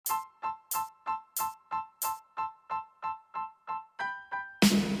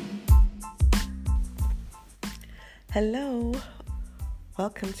Hello,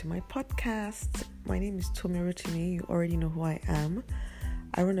 welcome to my podcast. My name is Tomi Rotimi. You already know who I am.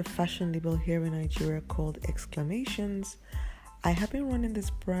 I run a fashion label here in Nigeria called Exclamations. I have been running this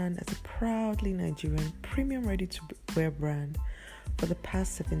brand as a proudly Nigerian premium ready-to-wear brand for the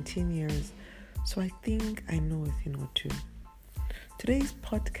past 17 years, so I think I know a thing or two. Today's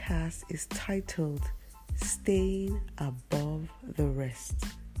podcast is titled Staying Above the Rest.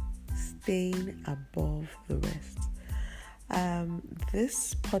 Staying above the rest.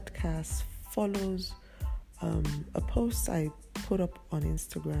 This podcast follows a post I put up on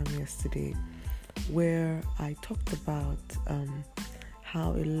Instagram yesterday where I talked about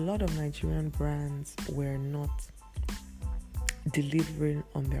how a lot of Nigerian brands were not delivering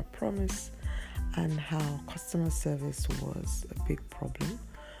on their promise and how customer service was a big problem.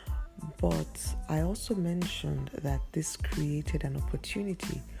 But I also mentioned that this created an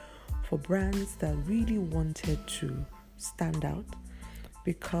opportunity for brands that really wanted to stand out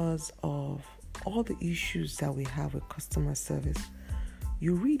because of all the issues that we have with customer service.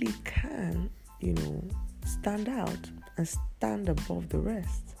 You really can, stand out and stand above the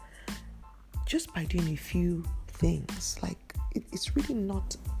rest just by doing a few things. Like it's really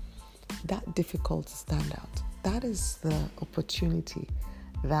not that difficult to stand out. That is the opportunity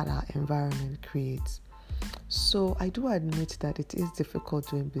that our environment creates. So I do admit that it is difficult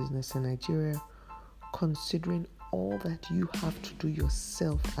doing business in Nigeria, considering all that you have to do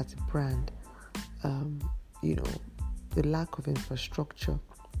yourself as a brand. The lack of infrastructure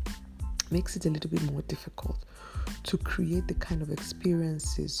makes it a little bit more difficult to create the kind of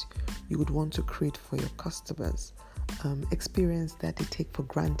experiences you would want to create for your customers. Experience that they take for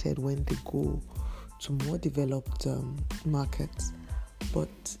granted when they go to more developed markets.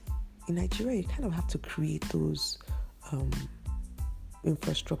 But in Nigeria, you kind of have to create those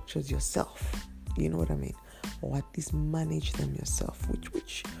infrastructures yourself. You know what I mean? Or at least manage them yourself,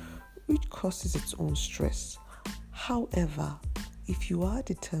 which causes its own stress. However, if you are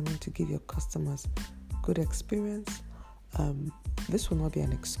determined to give your customers good experience, this will not be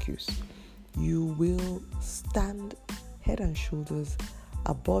an excuse. You will stand head and shoulders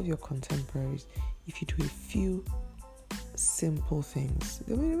above your contemporaries if you do a few simple things.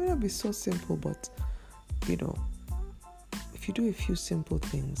 They may not be so simple, but if you do a few simple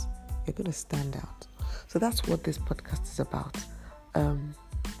things, you're going to stand out. So that's what this podcast is about. I'm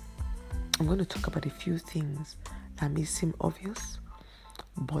going to talk about a few things that may seem obvious,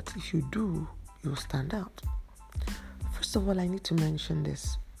 but if you do, you'll stand out. First of all, I need to mention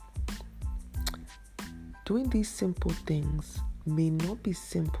this. Doing these simple things may not be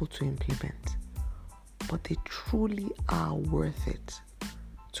simple to implement, but they truly are worth it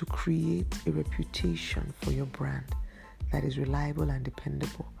to create a reputation for your brand that is reliable and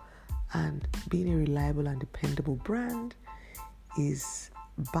dependable. And being a reliable and dependable brand is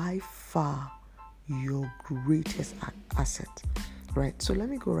by far your greatest asset, right? So let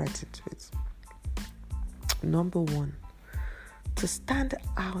me go right into it. Number one, to stand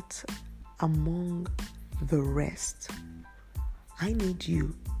out among the rest, I need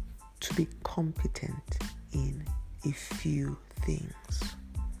you to be competent in a few things,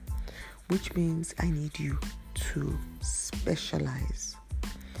 which means I need you to specialize.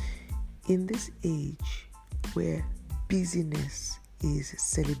 In this age where busyness is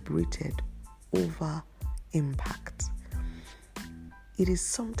celebrated over impact, it is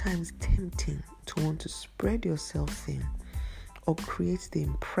sometimes tempting to want to spread yourself thin or create the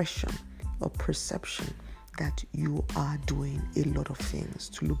impression or perception that you are doing a lot of things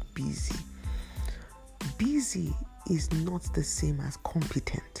to look busy. Busy is not the same as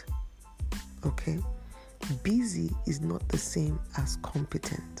competent, okay? Busy is not the same as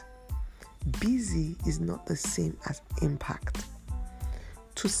competent. Busy is not the same as impact.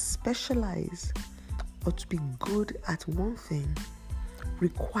 To specialize or to be good at one thing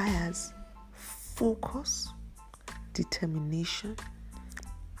requires focus, determination,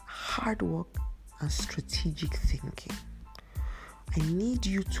 hard work, and strategic thinking. I need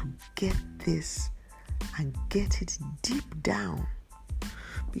you to get this and get it deep down,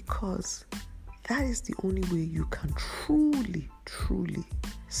 because that is the only way you can truly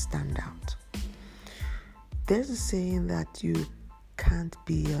stand out. There's a saying that you can't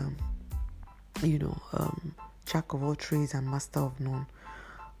be jack of all trades and master of none,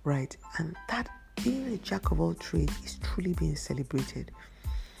 right? And that being a jack of all trades is truly being celebrated.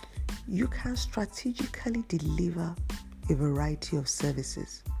 You can strategically deliver a variety of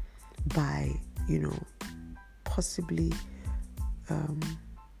services by possibly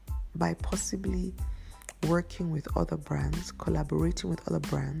working with other brands, collaborating with other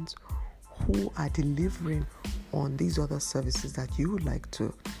brands who are delivering on these other services that you would like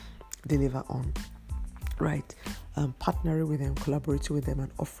to deliver on, right? Partnering with them, collaborating with them,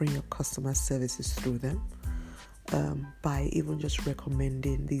 and offering your customer services through them, by even just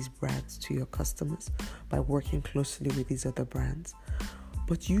recommending these brands to your customers, by working closely with these other brands.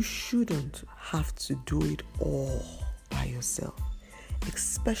 But you shouldn't have to do it all by yourself,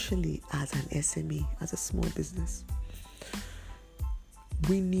 especially as an SME, as a small business.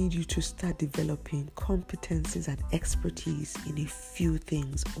 We need you to start developing competencies and expertise in a few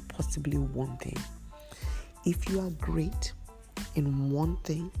things, or possibly one thing. If you are great in one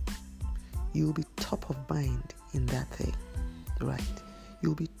thing, you'll be top of mind in that thing, right?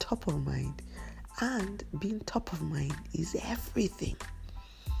 You'll be top of mind. And being top of mind is everything.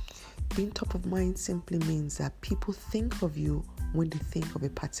 Being top of mind simply means that people think of you when they think of a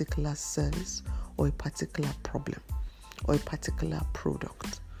particular service or a particular problem or a particular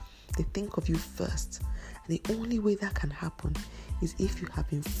product. They think of you first. And the only way that can happen is if you have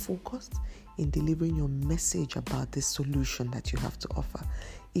been focused in delivering your message about the solution that you have to offer.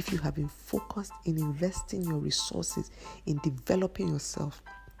 If you have been focused in investing your resources in developing yourself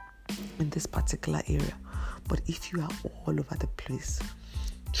in this particular area. But if you are all over the place,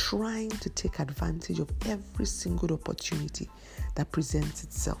 trying to take advantage of every single opportunity that presents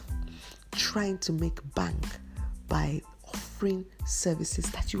itself, trying to make bank by offering services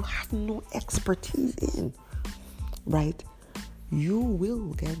that you have no expertise in, right? You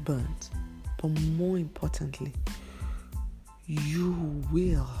will get burnt. But more importantly, you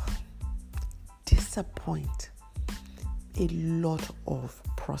will disappoint a lot of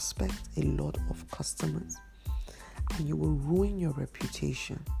prospects, a lot of customers, and you will ruin your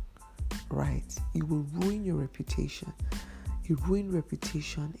reputation, right? You will ruin your reputation. A ruined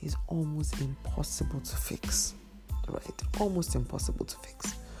reputation is almost impossible to fix, right? Almost impossible to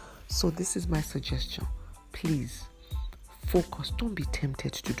fix. So this is my suggestion. Please focus. Don't be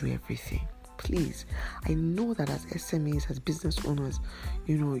tempted to do everything. Please. I know that as SMEs, as business owners,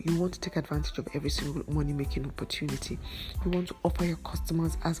 you want to take advantage of every single money-making opportunity. You want to offer your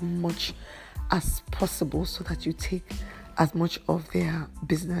customers as much as possible so that you take as much of their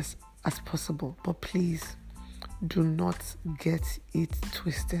business as possible. But please, do not get it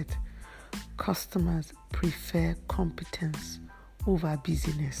twisted. Customers prefer competence over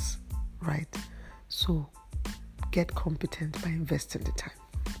busyness, right? So get competent by investing the time.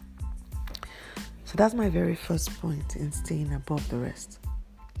 So that's my very first point in staying above the rest.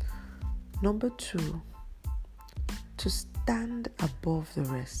 Number 2, to stand above the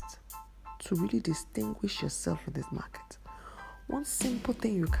rest, to really distinguish yourself in this market. One simple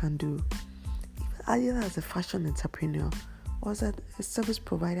thing you can do, either as a fashion entrepreneur or as a service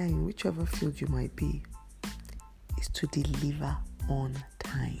provider in whichever field you might be, is to deliver on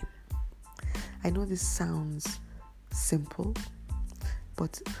time. I know this sounds simple,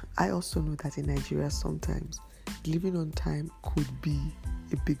 but I also know that in Nigeria sometimes delivering on time could be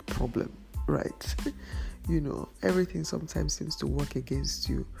a big problem, right? Everything sometimes seems to work against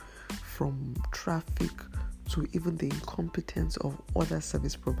you, from traffic to even the incompetence of other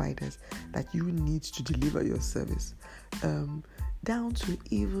service providers that you need to deliver your service, down to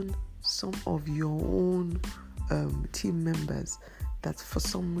even some of your own team members that for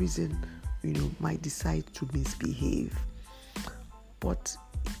some reason, might decide to misbehave. But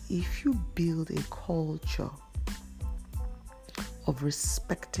if you build a culture of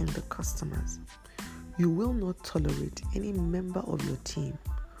respecting the customers, you will not tolerate any member of your team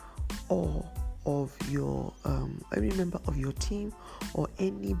or any member of your team or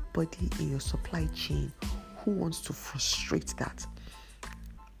anybody in your supply chain who wants to frustrate that.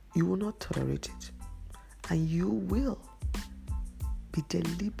 You will not tolerate it, and you will be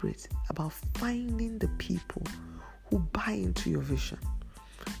deliberate about finding the people who buy into your vision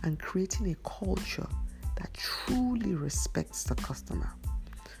and creating a culture that truly respects the customer.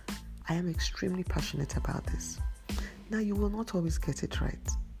 I am extremely passionate about this. Now, you will not always get it right,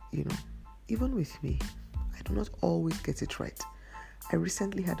 Even with me, I do not always get it right. I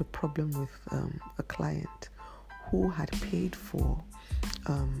recently had a problem with a client who had paid for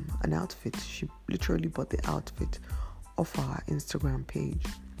an outfit. She literally bought the outfit off our Instagram page,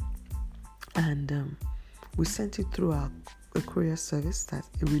 and we sent it through a courier service, that's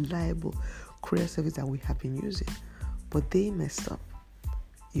a reliable courier service that we have been using. But they messed up.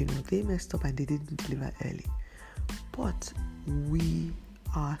 They messed up and they didn't deliver early. But we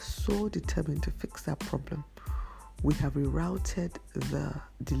are so determined to fix that problem. We have rerouted the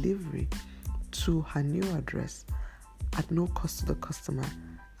delivery to her new address at no cost to the customer,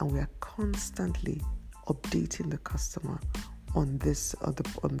 and we are constantly updating the customer on this, on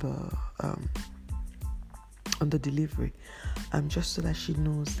on the delivery, just so that she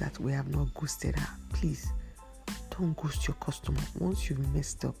knows that we have not ghosted her. Please don't ghost your customer. Once you've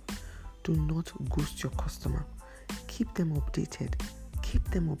messed up, do not ghost your customer. Keep them updated,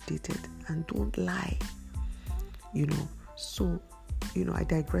 and don't lie. So I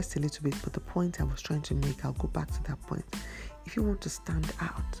digressed a little bit, but the point I was trying to make, I'll go back to that point. If you want to stand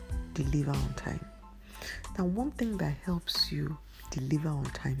out, deliver on time. Now, one thing that helps you deliver on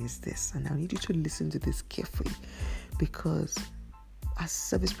time is this, and I need you to listen to this carefully, because as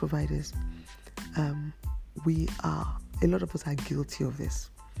service providers, a lot of us are guilty of this.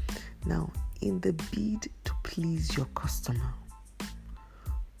 Now, in the bid to please your customer,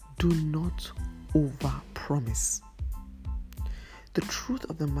 do not over-promise. The truth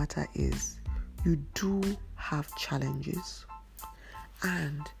of the matter is, you do have challenges,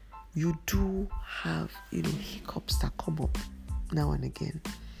 and you do have, hiccups that come up now and again.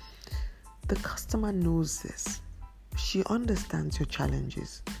 The customer knows this. She understands your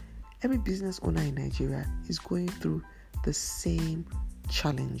challenges. Every business owner in Nigeria is going through the same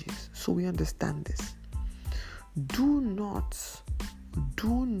challenges. So we understand this. Do not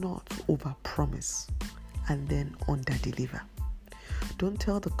overpromise and then underdeliver. Don't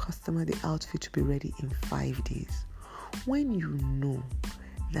tell the customer the outfit to be ready in 5 days when you know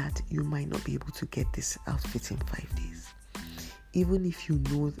that you might not be able to get this outfit in 5 days. Even if you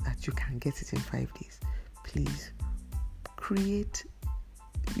know that you can get it in 5 days, please create,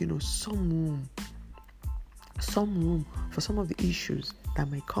 some room for some of the issues that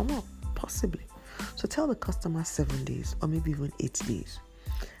might come up, possibly. So tell the customer 7 days or maybe even 8 days.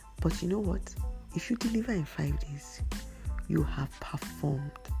 But you know what? If you deliver in 5 days, you have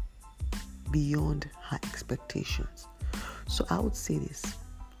performed beyond her expectations. So I would say this: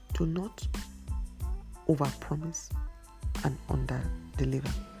 do not overpromise and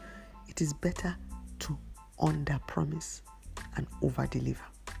underdeliver. It is better to underpromise and overdeliver.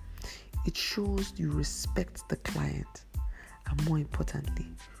 It shows you respect the client, and more importantly,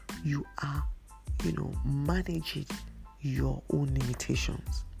 you are, managing your own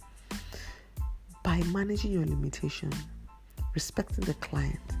limitations. By managing your limitation, respecting the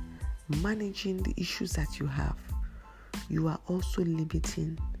client, managing the issues that you have, you are also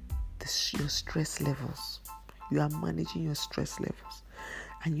limiting your stress levels. You are managing your stress levels,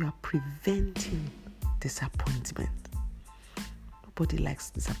 and you are preventing disappointment. Nobody likes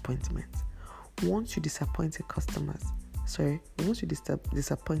disappointment. Once you disappoint a customer,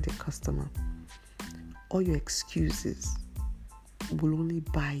 all your excuses will only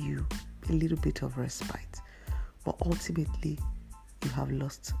buy you a little bit of respite, but ultimately you have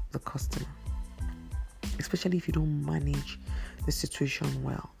lost the customer, especially if you don't manage the situation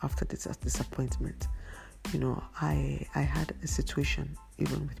well after this disappointment. I had a situation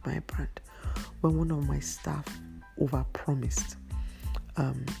even with my brand when one of my staff overpromised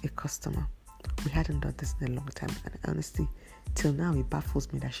a customer. We hadn't done this in a long time, and honestly, till now it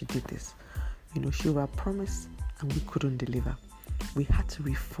baffles me that she did this. She overpromised and we couldn't deliver. We had to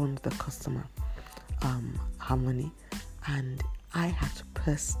refund the customer her money, and I had to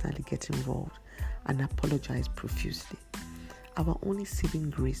personally get involved and apologize profusely. Our only saving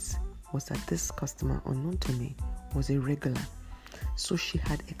grace was that this customer, unknown to me, was a regular. So she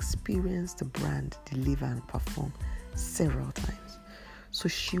had experienced the brand deliver and perform several times. So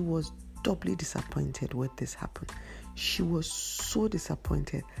she was doubly disappointed when this happened. She was so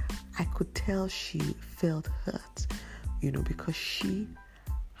disappointed. I could tell she felt hurt, because she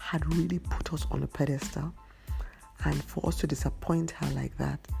had really put us on a pedestal, and for us to disappoint her like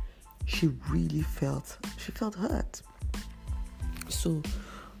that, she felt hurt. So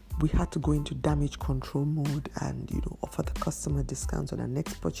we had to go into damage control mode and, offer the customer discounts on our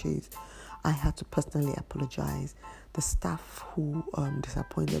next purchase. I had to personally apologize. The staff who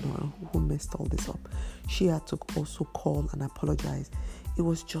disappointed her, who messed all this up, she had to also call and apologize. It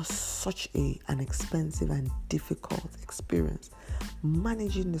was just such an expensive and difficult experience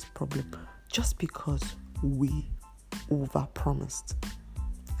managing this problem just because we overpromised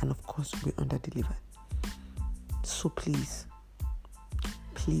and of course we underdelivered. So please,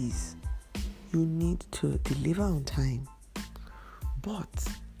 you need to deliver on time, but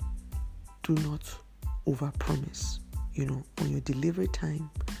do not overpromise, on your delivery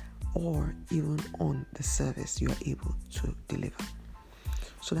time or even on the service you are able to deliver.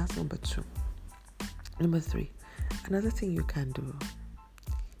 So that's number 2. Number 3, another thing you can do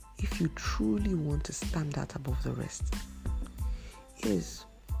if you truly want to stand out above the rest is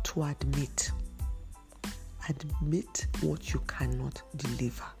to admit what you cannot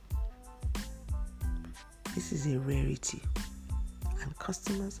deliver. This is a rarity, and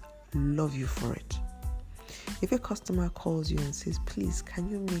customers love you for it. If a customer calls you and says, please, can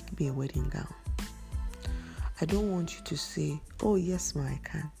you make me a wedding gown? I don't want you to say, oh, yes, ma, I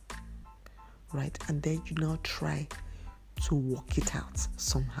can. Right? And then you now try to work it out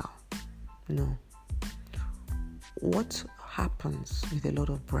somehow. No. What happens with a lot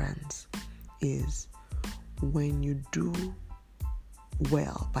of brands is when you do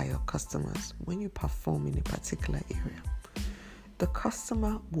well by your customers, when you perform in a particular area, the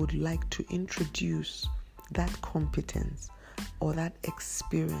customer would like to introduce that competence or that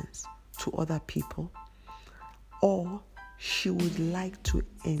experience to other people, or she would like to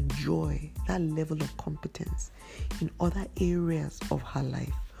enjoy that level of competence in other areas of her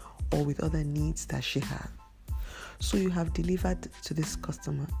life or with other needs that she has. So you have delivered to this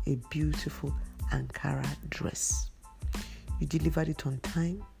customer a beautiful Ankara dress. You delivered it on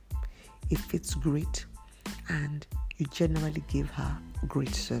time, it fits great, and you generally give her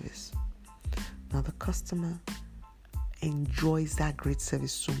great service. Now the customer enjoys that great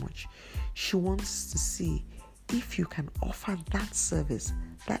service so much. She wants to see if you can offer that service,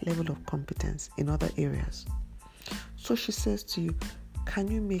 that level of competence in other areas. So she says to you, can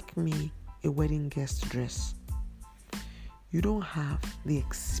you make me a wedding guest dress? You don't have the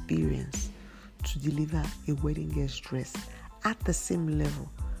experience to deliver a wedding guest dress at the same level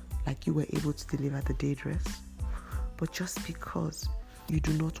like you were able to deliver the day dress. But just because you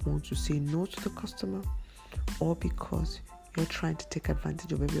do not want to say no to the customer, or because you're trying to take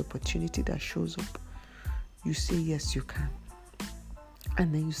advantage of every opportunity that shows up, you say yes, you can.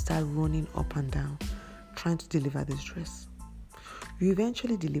 And then you start running up and down trying to deliver this dress. You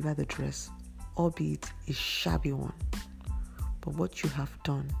eventually deliver the dress, albeit a shabby one. But what you have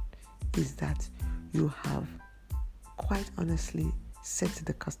done is that you have quite honestly said to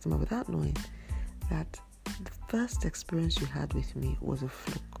the customer without knowing that the first experience you had with me was a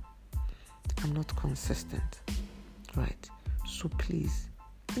fluke. I'm not consistent, right? So please,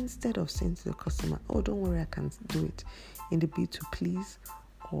 instead of saying to the customer, oh, don't worry, I can do it, in the bid to please,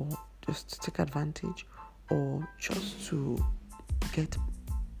 or just to take advantage, or just to get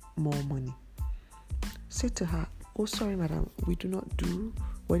more money, say to her, oh, sorry, madam, we do not do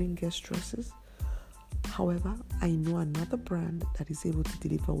wedding guest dresses. However, I know another brand that is able to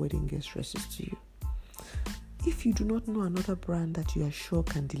deliver wedding guest dresses to you. If you do not know another brand that you are sure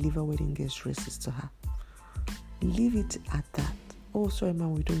can deliver wedding guest dresses to her, leave it at that. Oh, sorry,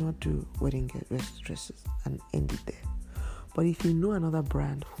 ma'am, we do not do wedding guest dresses, and end it there. But if you know another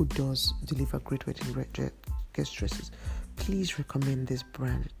brand who does deliver great wedding guest dresses, please recommend this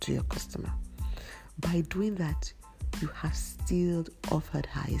brand to your customer. By doing that, you have still offered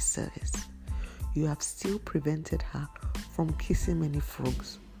her a service. You have still prevented her from kissing many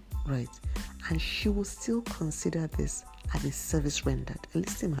frogs, right? And she will still consider this as a service rendered, at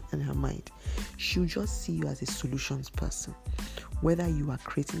least in her mind. She'll just see you as a solutions person, whether you are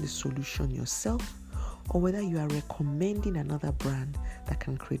creating the solution yourself or whether you are recommending another brand that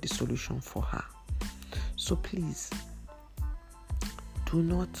can create the solution for her. So please, do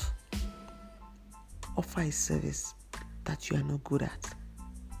not offer a service that you are not good at,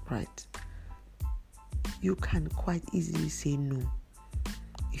 right? You can quite easily say no.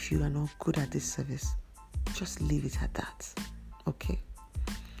 If you are not good at this service, just leave it at that, okay?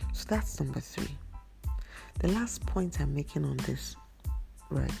 So that's number 3. The last point I'm making on this,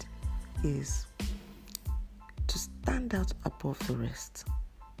 right, is to stand out above the rest.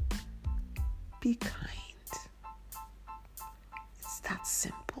 Be kind. It's that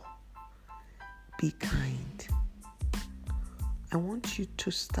simple. Be kind. I want you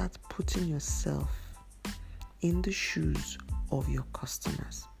to start putting yourself in the shoes of your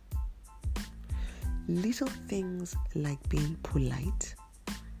customers. Little things like being polite,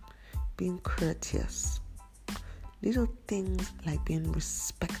 being courteous, little things like being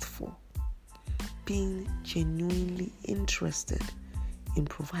respectful, being genuinely interested in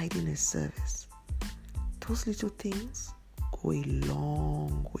providing a service. Those little things go a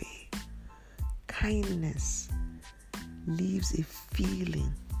long way. Kindness leaves a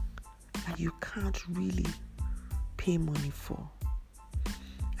feeling that you can't really pay money for.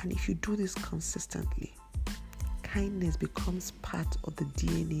 And if you do this consistently, kindness becomes part of the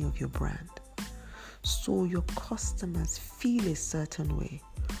DNA of your brand. So your customers feel a certain way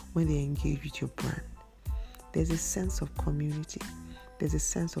when they engage with your brand. There's a sense of community. There's a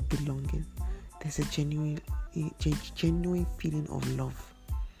sense of belonging. There's a genuine feeling of love.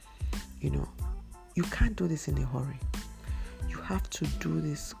 You can't do this in a hurry. You have to do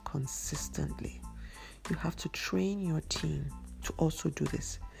this consistently. You have to train your team to also do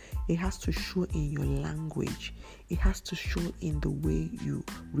this. It has to show in your language. It has to show in the way you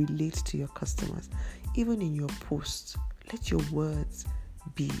relate to your customers. Even in your posts, let your words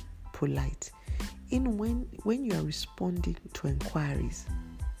be polite. When you are responding to inquiries,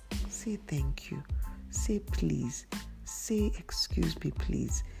 say thank you, say please, say excuse me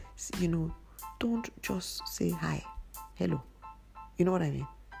please. Don't just say hi, hello. You know what I mean?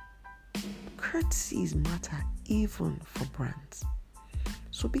 Courtesies matter even for brands.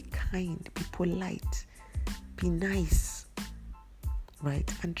 So be kind, be polite, be nice,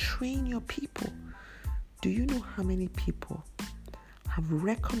 right? And train your people. Do you know how many people have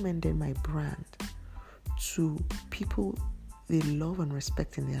recommended my brand to people they love and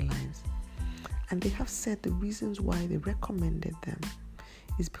respect in their lives? And they have said the reasons why they recommended them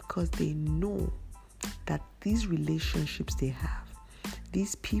is because they know that these relationships they have,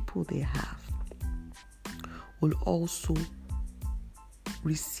 these people they have, will also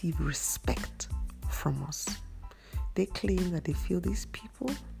receive respect from us. They claim that they feel these people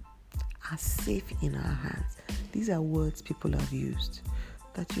are safe in our hands. These are words people have used.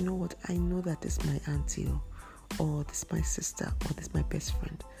 That, you know what, I know that this is my auntie or this is my sister or this is my best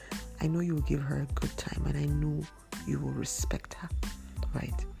friend. I know you will give her a good time and I know you will respect her,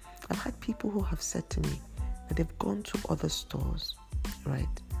 right? I've had people who have said to me that they've gone to other stores,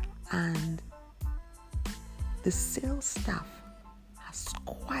 right? And the sales staff has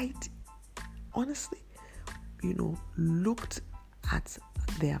quite honestly, looked at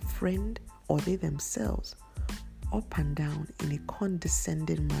their friend or they themselves up and down in a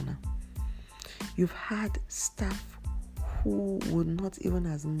condescending manner. You've had staff who would not even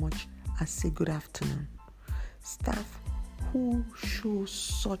as much as say good afternoon. Staff who show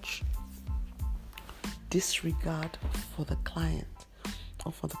such disregard for the client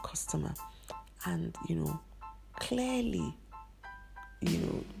or for the customer and, clearly,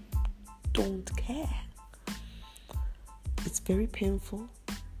 don't care. It's very painful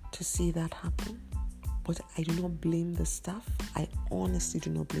to see that happen, but I do not blame the staff. I honestly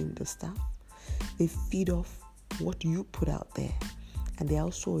do not blame the staff. They feed off what you put out there, and they're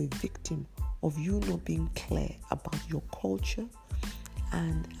also a victim of you not being clear about your culture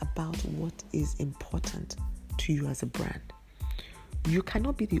and about what is important to you as a brand. You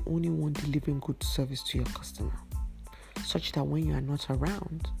cannot be the only one delivering good service to your customer, such that when you are not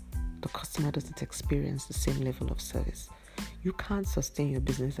around, the customer doesn't experience the same level of service. You can't sustain your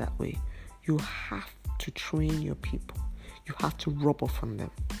business that way. You have to train your people. You have to rub off on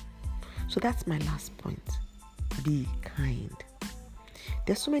them. So that's my last point. Be kind.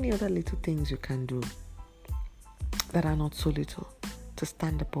 There's so many other little things you can do that are not so little to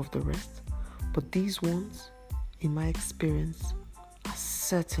stand above the rest. But these ones, in my experience, are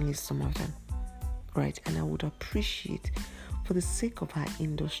certainly some of them, right? And I would appreciate, for the sake of our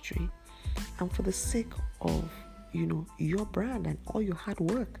industry and for the sake of, your brand and all your hard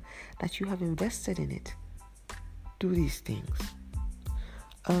work that you have invested in it, do these things.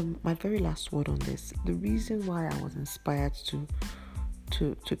 My very last word on this, the reason why I was inspired to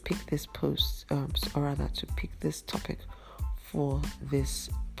pick this post, or rather to pick this topic for this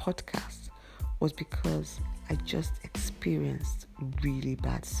podcast, was because I just experienced really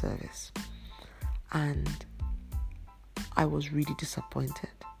bad service and I was really disappointed.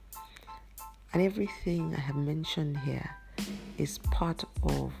 And everything I have mentioned here is part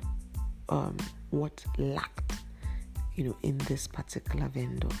of what lacked, in this particular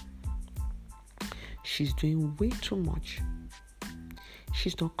vendor. She's doing way too much.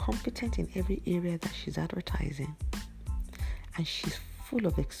 She's not competent in every area that she's advertising. And she's full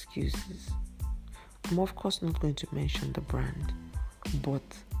of excuses. I'm of course not going to mention the brand, but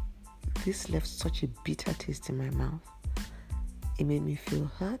this left such a bitter taste in my mouth. It made me feel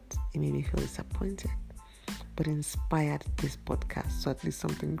hurt. It made me feel disappointed. But inspired this podcast. So at least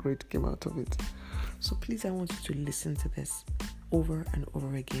something great came out of it. So please, I want you to listen to this over and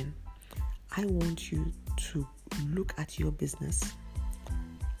over again. I want you to look at your business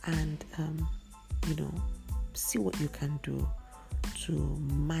and, see what you can do to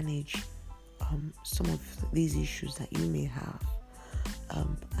manage some of these issues that you may have.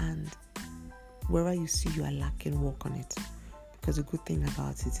 And wherever you see you are lacking, work on it. Because the good thing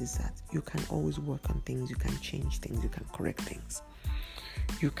about it is that you can always work on things, you can change things, you can correct things.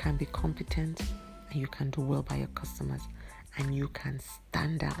 You can be competent and you can do well by your customers and you can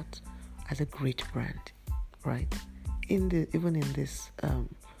stand out as a great brand, right? Even in this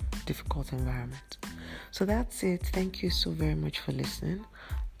difficult environment. So that's it. Thank you so very much for listening.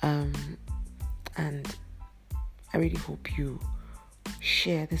 And I really hope you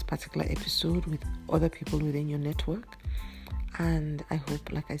share this particular episode with other people within your network. And I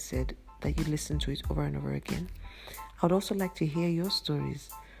hope, like I said, that you listen to it over and over again. I would also like to hear your stories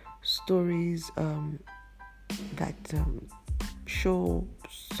that show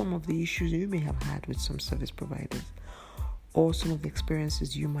some of the issues you may have had with some service providers, or some of the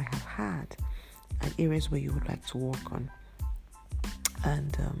experiences you might have had and areas where you would like to work on.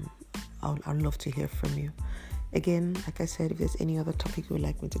 And I'd love to hear from you. Again, like I said, if there's any other topic you would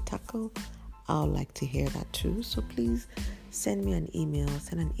like me to tackle, I'd like to hear that too. So please send me an email.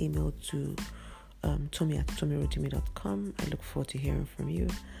 Send an email to tommy@tommyrotimi.com. I look forward to hearing from you.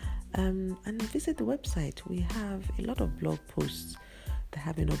 And visit the website. We have a lot of blog posts that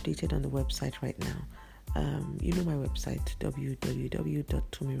have been updated on the website right now. You know my website,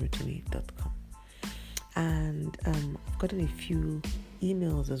 www.tommyrotimi.com. And I've gotten a few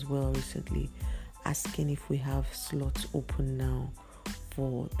emails as well recently asking if we have slots open now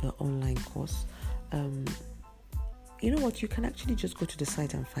for the online course. You know what? You can actually just go to the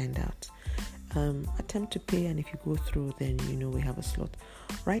site and find out. Attempt to pay, and if you go through, then we have a slot.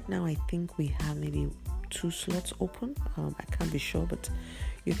 Right now, I think we have maybe 2 slots open. I can't be sure, but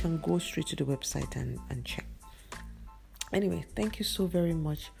you can go straight to the website and check. Anyway, thank you so very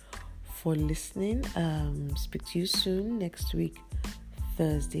much for listening. Speak to you soon next week,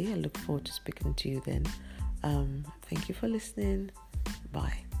 Thursday. I look forward to speaking to you then. Thank you for listening.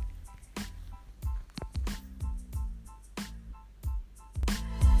 Bye.